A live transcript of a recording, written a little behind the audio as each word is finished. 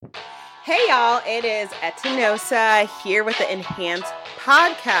Hey y'all, it is Etanosa here with the Enhanced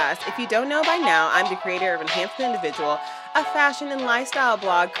Podcast. If you don't know by now, I'm the creator of Enhanced Individual, a fashion and lifestyle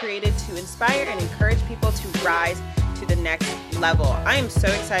blog created to inspire and encourage people to rise to the next level. I am so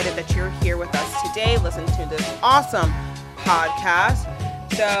excited that you're here with us today, listening to this awesome podcast.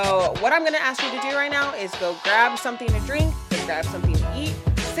 So what I'm going to ask you to do right now is go grab something to drink, go grab something to eat,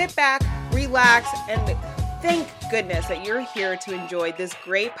 sit back, relax, and thank goodness that you're here to enjoy this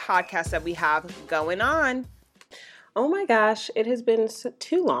great podcast that we have going on. Oh my gosh, it has been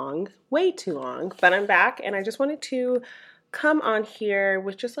too long, way too long, but I'm back and I just wanted to come on here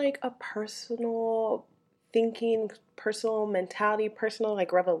with just like a personal thinking, personal mentality, personal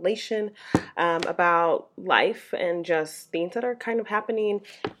like revelation about life and just things that are kind of happening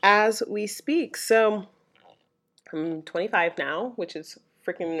as we speak. So I'm 25 now, which is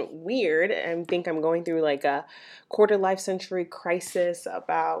freaking weird. I think I'm going through like a quarter life century crisis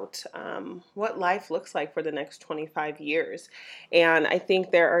about what life looks like for the next 25 years. And I think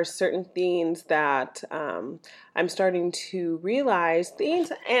there are certain things that I'm starting to realize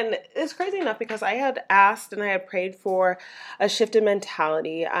things, and it's crazy enough because I had asked and I had prayed for a shift in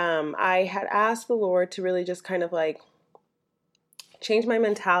mentality. I had asked the Lord to really just kind of like change my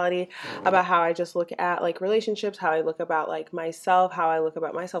mentality about how I just look at like relationships, how I look about like myself, how I look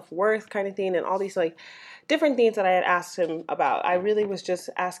about my self-worth kind of thing, and all these like different things that I had asked him about. I really was just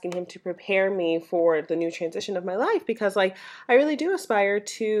asking him to prepare me for the new transition of my life because like I really do aspire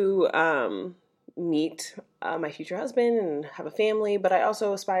to meet my future husband and have a family, but I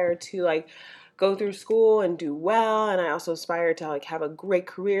also aspire to like go through school and do well, and I also aspire to like have a great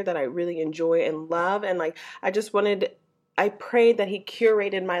career that I really enjoy and love, and like I prayed that he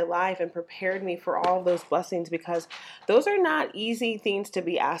curated my life and prepared me for all of those blessings because those are not easy things to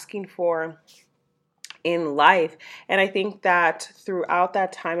be asking for in life. And I think that throughout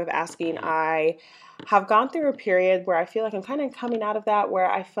that time of asking, I have gone through a period where I feel like I'm kind of coming out of that,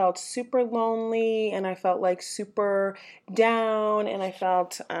 where I felt super lonely and I felt like super down, and I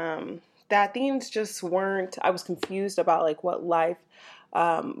felt that things just weren't, I was confused about like what life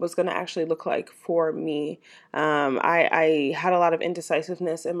was going to actually look like for me. I had a lot of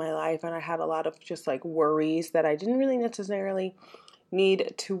indecisiveness in my life, and I had a lot of just like worries that I didn't really necessarily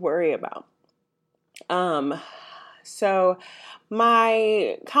need to worry about. So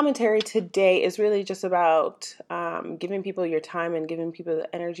my commentary today is really just about giving people your time and giving people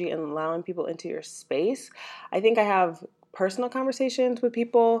the energy and allowing people into your space. I think I have personal conversations with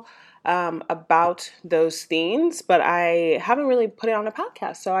people about those things, but I haven't really put it on a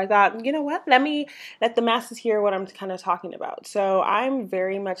podcast. So I thought, you know what, let the masses hear what I'm kind of talking about. So I'm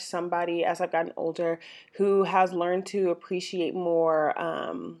very much somebody, as I've gotten older, who has learned to appreciate more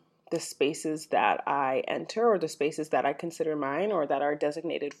the spaces that I enter, or the spaces that I consider mine, or that are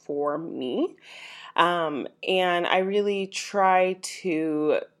designated for me. And I really try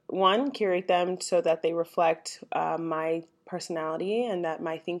to, one, curate them so that they reflect my personality and that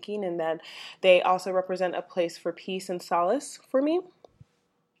my thinking, and that they also represent a place for peace and solace for me.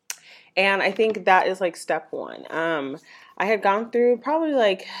 And I think that is like step one. I had gone through probably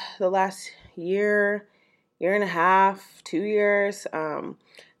like the last year and a half, 2 years,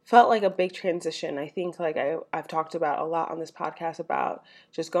 felt like a big transition. I think like I've talked about a lot on this podcast about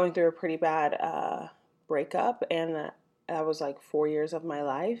just going through a pretty bad breakup, and that was like 4 years of my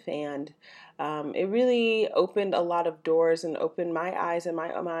life, and it really opened a lot of doors and opened my eyes and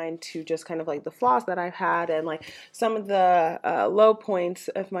my mind to just kind of like the flaws that I've had, and like some of the low points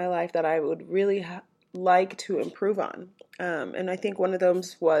of my life that I would really like to improve on. And I think one of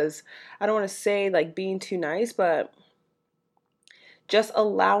those was, I don't want to say like being too nice, but just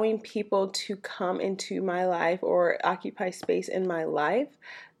allowing people to come into my life or occupy space in my life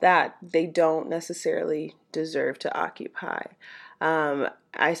that they don't necessarily deserve to occupy.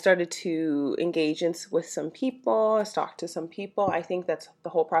 I started to engage with some people, talk to some people. I think that's the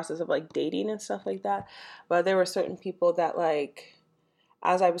whole process of like dating and stuff like that. But there were certain people that like,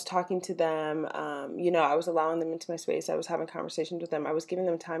 as I was talking to them, I was allowing them into my space. I was having conversations with them. I was giving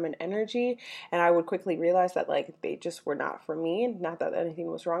them time and energy, and I would quickly realize that like they just were not for me. Not that anything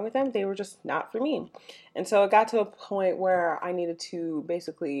was wrong with them. They were just not for me. And so it got to a point where I needed to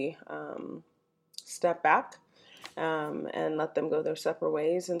basically step back and let them go their separate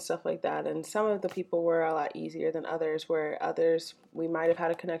ways and stuff like that. And some of the people were a lot easier than others, where others, we might have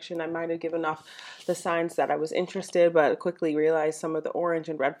had a connection. I might have given off the signs that I was interested, but quickly realized some of the orange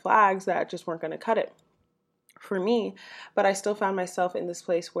and red flags that just weren't going to cut it for me. But I still found myself in this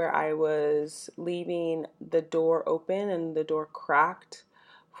place where I was leaving the door open and the door cracked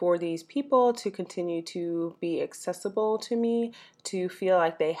for these people to continue to be accessible to me, to feel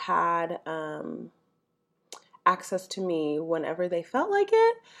like they had access to me whenever they felt like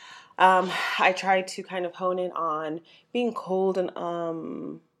it. I tried to kind of hone in on being cold and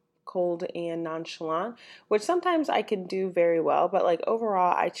nonchalant, which sometimes I can do very well, but like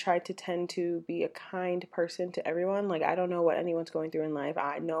overall I try to tend to be a kind person to everyone. Like I don't know what anyone's going through in life,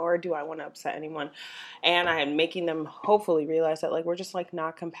 nor do I want to upset anyone, and I am making them hopefully realize that like we're just like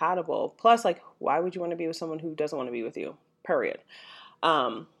not compatible. Plus, like, why would you want to be with someone who doesn't want to be with you, period?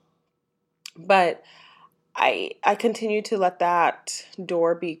 But I continue to let that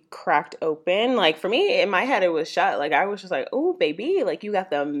door be cracked open. Like for me, in my head, it was shut. Like I was just like, oh, baby, like you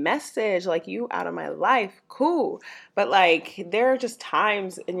got the message, like you out of my life. Cool. But like, there are just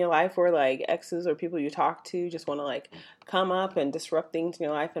times in your life where like exes or people you talk to just want to like come up and disrupt things in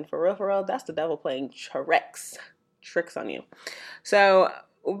your life. And for real, that's the devil playing tricks on you. So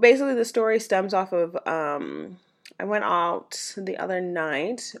basically the story stems off of, I went out the other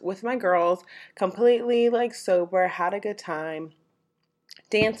night with my girls, completely like sober, had a good time,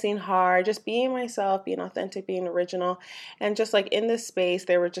 dancing hard, just being myself, being authentic, being original. And just like in this space,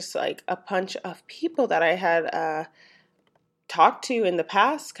 there were just like a bunch of people that I had talked to in the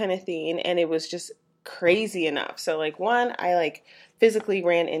past kind of thing. And it was just crazy enough. So like one, I like physically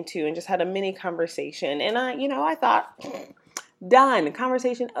ran into and just had a mini conversation. And I thought, done,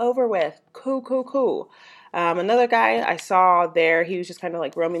 conversation over with, cool. Another guy I saw there, he was just kind of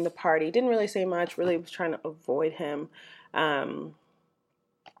like roaming the party. Didn't really say much, really was trying to avoid him. And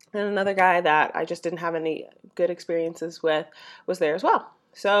another guy that I just didn't have any good experiences with was there as well.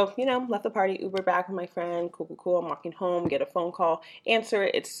 So, left the party, Uber back with my friend, cool. I'm walking home, get a phone call, answer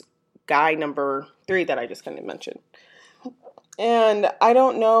it. It's guy number 3 that I just kind of mentioned. And I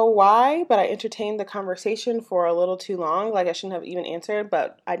don't know why, but I entertained the conversation for a little too long. Like I shouldn't have even answered,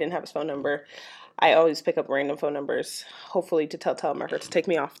 but I didn't have his phone number. I always pick up random phone numbers, hopefully to tell telemarketers to take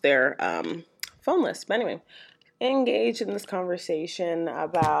me off their phone list. But anyway, engaged in this conversation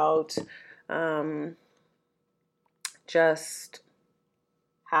about just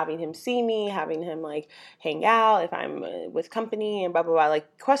having him see me, having him like hang out if I'm with company and blah, blah, blah,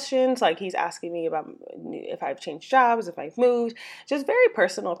 like questions. Like he's asking me about if I've changed jobs, if I've moved, just very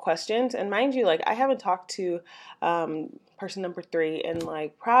personal questions. And mind you, like I haven't talked to person number 3 in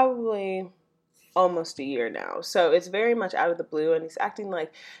like probably almost a year now. So it's very much out of the blue and he's acting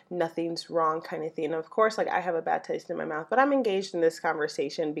like nothing's wrong kind of thing. And of course, like I have a bad taste in my mouth, but I'm engaged in this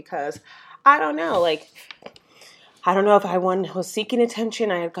conversation because I don't know if I was seeking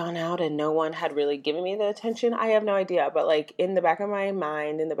attention. I had gone out and no one had really given me the attention. I have no idea. But like in the back of my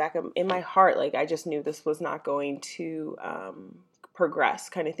mind, in my heart, like I just knew this was not going to progress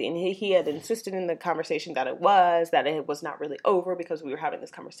kind of thing. He had insisted in the conversation that it was not really over because we were having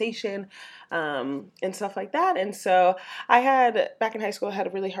this conversation and stuff like that. And so I had, back in high school, had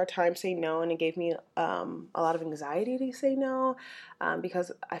a really hard time saying no, and it gave me a lot of anxiety to say no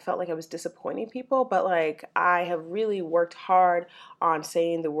because I felt like I was disappointing people. But like I have really worked hard on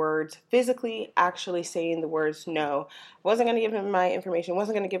saying the words, physically actually saying the words no. Wasn't going to give him my information,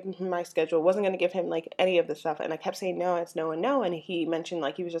 wasn't going to give him my schedule, wasn't going to give him like any of the stuff. And I kept saying no, it's no and no. And he mentioned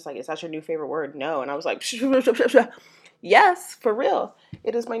like, he was just like, is that your new favorite word? No. And I was like, yes, for real.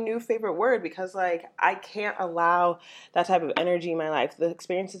 It is my new favorite word because like I can't allow that type of energy in my life. The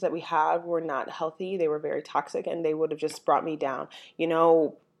experiences that we had were not healthy. They were very toxic and they would have just brought me down.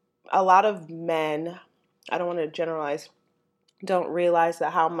 A lot of men, I don't want to generalize, don't realize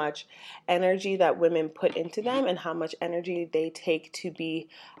that how much energy that women put into them and how much energy they take to be,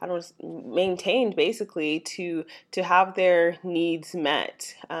 maintained basically to have their needs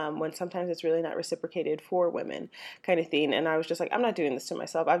met when sometimes it's really not reciprocated for women kind of thing. And I was just like, I'm not doing this to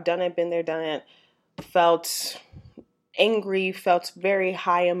myself. I've done it, been there, done it, felt angry, felt very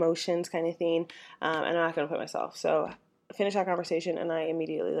high emotions kind of thing. And I'm not going to put myself. So finished our conversation and I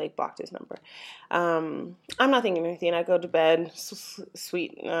immediately like blocked his number. I'm not thinking anything. I go to bed,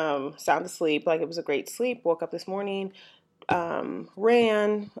 sweet, sound asleep. Like it was a great sleep. Woke up this morning,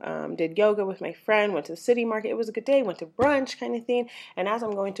 ran, did yoga with my friend, went to the city market. It was a good day. Went to brunch kind of thing. And as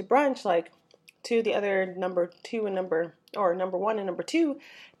I'm going to brunch, like the other number 1 and number 2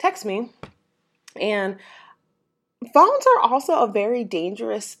 text me. And phones are also a very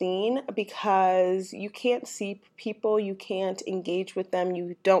dangerous thing because you can't see people, you can't engage with them,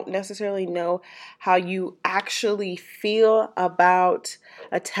 you don't necessarily know how you actually feel about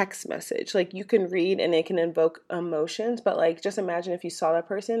a text message. Like you can read and it can invoke emotions, but like just imagine if you saw that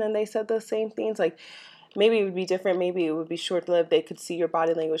person and they said the same things, like maybe it would be different. Maybe it would be short-lived. They could see your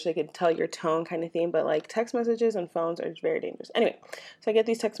body language. They could tell your tone kind of thing. But like text messages and phones are very dangerous. Anyway, so I get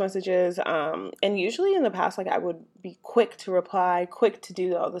these text messages. And usually in the past, like I would be quick to reply, quick to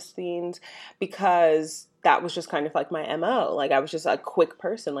do all these things because that was just kind of like my MO. Like I was just a quick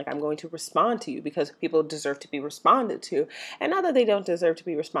person. Like I'm going to respond to you because people deserve to be responded to. And not that they don't deserve to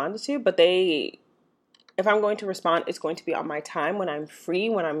be responded to, but if I'm going to respond, it's going to be on my time when I'm free,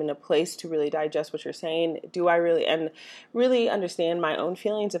 when I'm in a place to really digest what you're saying. Do I really understand my own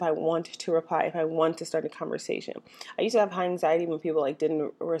feelings if I want to reply, if I want to start a conversation? I used to have high anxiety when people like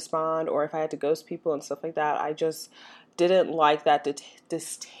didn't respond, or if I had to ghost people and stuff like that. I just didn't like that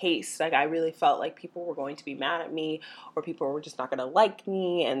distaste. Like I really felt like people were going to be mad at me, or people were just not going to like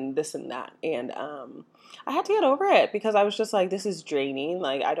me, and this and that. And I had to get over it because I was just like, this is draining.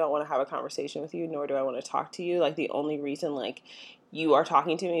 Like I don't want to have a conversation with you, nor do I want to talk to you. Like the only reason like you are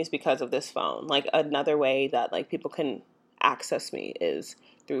talking to me is because of this phone. Like another way that like people can access me is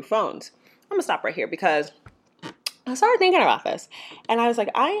through phones. I'm gonna stop right here because I started thinking about this, and I was like,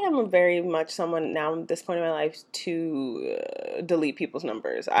 I am very much someone now at this point in my life to delete people's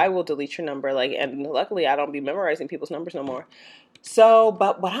numbers. I will delete your number, like, and luckily I don't be memorizing people's numbers no more. So,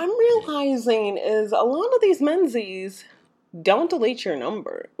 but what I'm realizing is a lot of these menzies don't delete your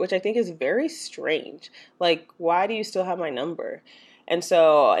number, which I think is very strange. Like, why do you still have my number? And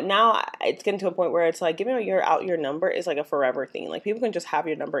so now it's getting to a point where it's like giving out your number is like a forever thing. Like people can just have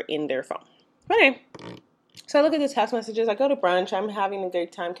your number in their phone. But anyway. So I look at the text messages. I go to brunch. I'm having a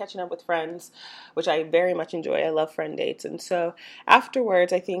great time catching up with friends, which I very much enjoy. I love friend dates. And so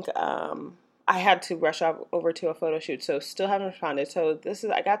afterwards, I think I had to rush over to a photo shoot. So still haven't responded. So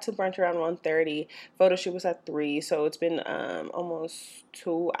I got to brunch around 1:30. Photo shoot was at 3. So it's been almost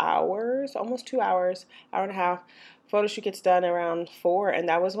 2 hours, hour and a half. Photo shoot gets done around 4, and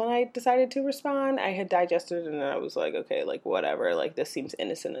that was when I decided to respond. I had digested, and I was like, okay, like whatever. Like this seems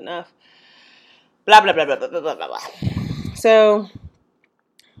innocent enough. Blah, blah, blah, blah, blah, blah, blah, blah. So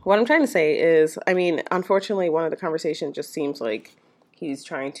what I'm trying to say is, I mean, unfortunately, one of the conversations just seems like he's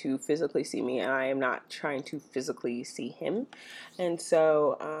trying to physically see me, and I am not trying to physically see him. And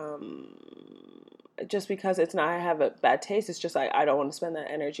so just because I have a bad taste, it's just like I don't want to spend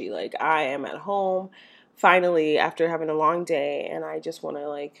that energy. Like I am at home finally after having a long day, and I just want to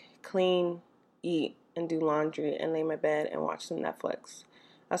like clean, eat, and do laundry and lay in my bed and watch some Netflix.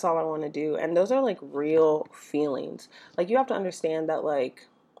 That's all I want to do. And those are like real feelings. Like you have to understand that like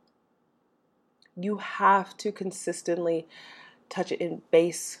you have to consistently touch it in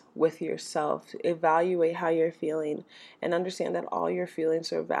base with yourself. Evaluate how you're feeling and understand that all your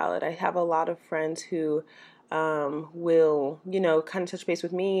feelings are valid. I have a lot of friends who will, kind of touch base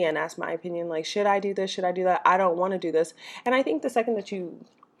with me and ask my opinion. Like, should I do this? Should I do that? I don't want to do this. And I think the second that you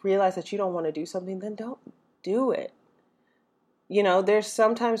realize that you don't want to do something, then don't do it.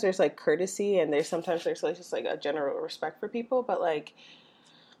 There's like courtesy and there's like just like a general respect for people. But like,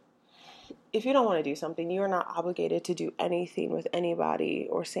 if you don't want to do something, you are not obligated to do anything with anybody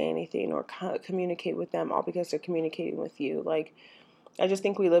or say anything or communicate with them all because they're communicating with you. Like, I just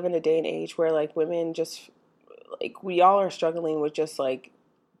think we live in a day and age where like women just like, we all are struggling with just like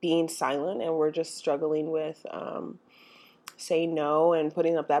being silent, and we're just struggling with saying no and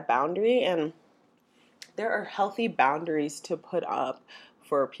putting up that boundary. And there are healthy boundaries to put up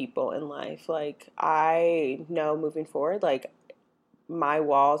for people in life. Like I know moving forward, like my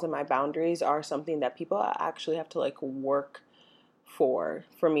walls and my boundaries are something that people actually have to like work for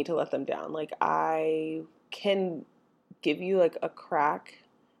me to let them down. Like I can give you like a crack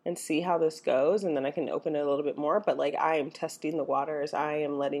and see how this goes, and then I can open it a little bit more, but like I am testing the waters. I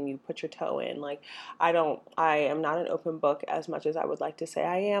am letting you put your toe in. Like I am not an open book as much as I would like to say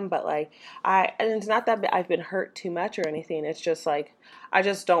I am, but like and it's not that I've been hurt too much or anything. It's just like I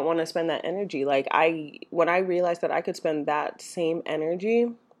just don't want to spend that energy. Like when I realized that I could spend that same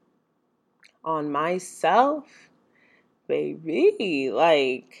energy on myself, baby,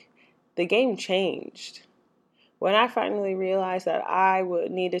 like the game changed. When I finally realized that I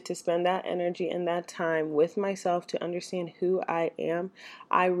needed to spend that energy and that time with myself to understand who I am,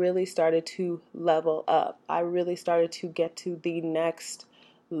 I really started to level up. I really started to get to the next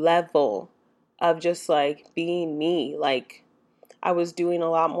level of just like being me. Like I was doing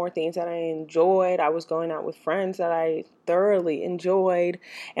a lot more things that I enjoyed. I was going out with friends that I thoroughly enjoyed.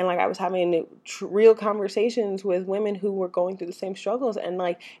 And like I was having real conversations with women who were going through the same struggles. And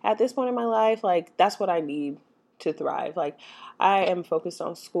like at this point in my life, like that's what I need to thrive. Like I am focused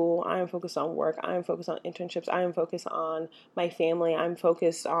on school. I am focused on work. I am focused on internships. I am focused on my family. I'm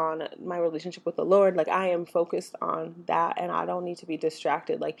focused on my relationship with the Lord. Like I am focused on that, and I don't need to be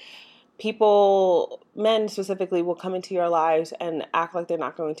distracted. Like men specifically, will come into your lives and act like they're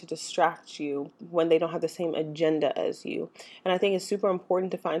not going to distract you when they don't have the same agenda as you. And I think it's super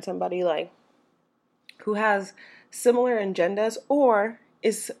important to find somebody like who has similar agendas or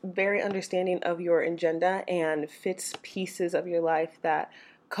is very understanding of your agenda and fits pieces of your life that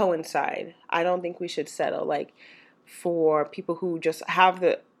coincide. I don't think we should settle like for people who just have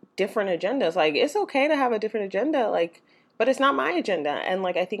the different agendas. Like, it's okay to have a different agenda, like, but it's not my agenda. And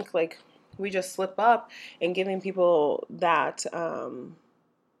like, I think like we just slip up in giving people that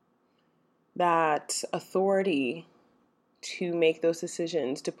that authority to make those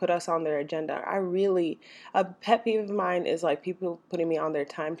decisions, to put us on their agenda. A pet peeve of mine is like people putting me on their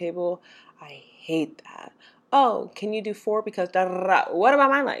timetable. I hate that. Oh, can you do 4 because da da da. What about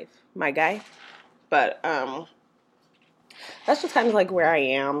my life, my guy? But that's just kind of like where I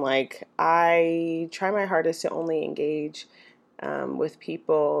am. Like, I try my hardest to only engage with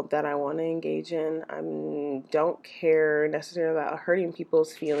people that I want to engage in. I don't care necessarily about hurting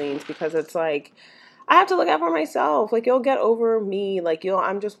people's feelings, because it's like, I have to look out for myself. Like, you'll get over me. Like,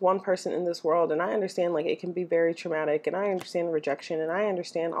 I'm just one person in this world, and I understand, like, it can be very traumatic, and I understand rejection, and I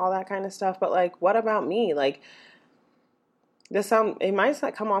understand all that kind of stuff, but, like, what about me? Like, it might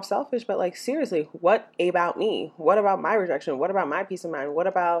not come off selfish, but, like, seriously, what about me? What about my rejection? What about my peace of mind? What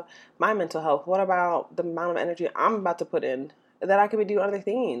about my mental health? What about the amount of energy I'm about to put in that I could be doing other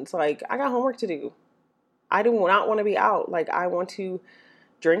things? Like, I got homework to do. I do not want to be out. Like, I want to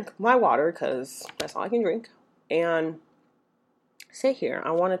drink my water because that's all I can drink and sit here. I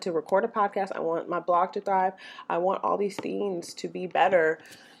wanted to record a podcast. I want my blog to thrive. I want all these things to be better.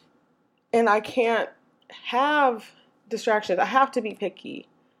 And I can't have distractions. I have to be picky.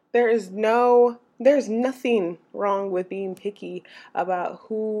 There's nothing wrong with being picky about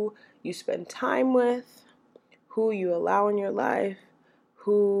who you spend time with, who you allow in your life,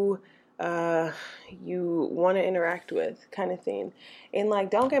 who you want to interact with, kind of thing. And like,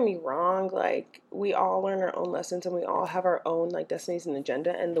 don't get me wrong, like, we all learn our own lessons and we all have our own like destinies and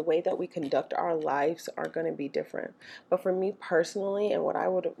agenda, and the way that we conduct our lives are going to be different. But for me personally, and what I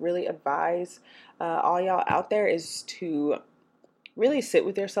would really advise all y'all out there, is to really sit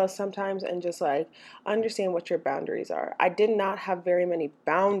with yourself sometimes and just like understand what your boundaries are. I did not have very many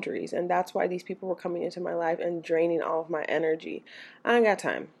boundaries, and that's why these people were coming into my life and draining all of my energy. I ain't got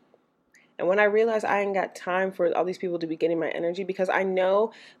time. And when I realized I ain't got time for all these people to be getting my energy, because I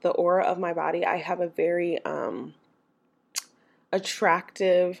know the aura of my body, I have a very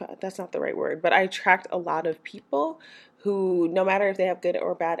attractive, that's not the right word, but I attract a lot of people who, no matter if they have good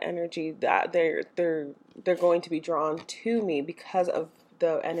or bad energy, that they're going to be drawn to me because of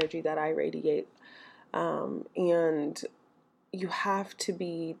the energy that I radiate. And you have to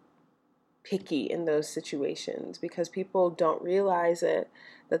be picky in those situations, because people don't realize it,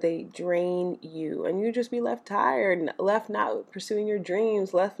 that they drain you, and you just be left tired, left not pursuing your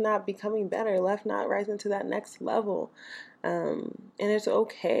dreams, left not becoming better, left not rising to that next level. And it's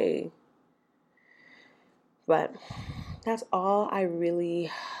okay. But that's all I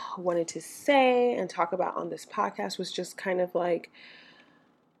really wanted to say and talk about on this podcast, was just kind of like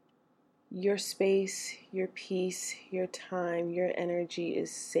your space, your peace, your time, your energy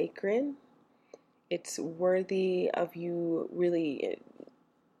is sacred. It's worthy of you really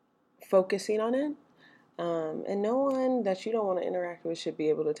focusing on it. And no one that you don't want to interact with should be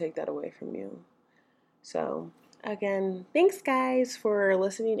able to take that away from you. So, again, thanks guys for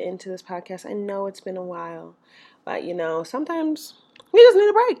listening into this podcast. I know it's been a while, but sometimes you just need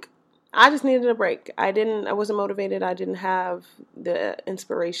a break. I just needed a break. I wasn't motivated. I didn't have the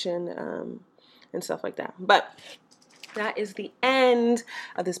inspiration and stuff like that. But that is the end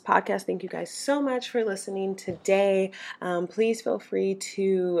of this podcast. Thank you guys so much for listening today. Please feel free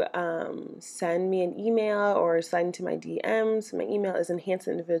to send me an email or slide into my DMs. My email is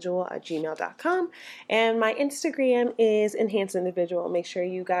enhancedindividual@gmail.com, and my Instagram is enhancedindividual. Make sure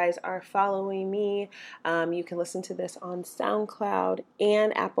you guys are following me. You can listen to this on SoundCloud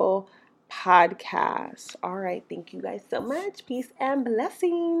and Apple Podcasts. All right. Thank you guys so much. Peace and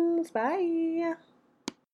blessings. Bye.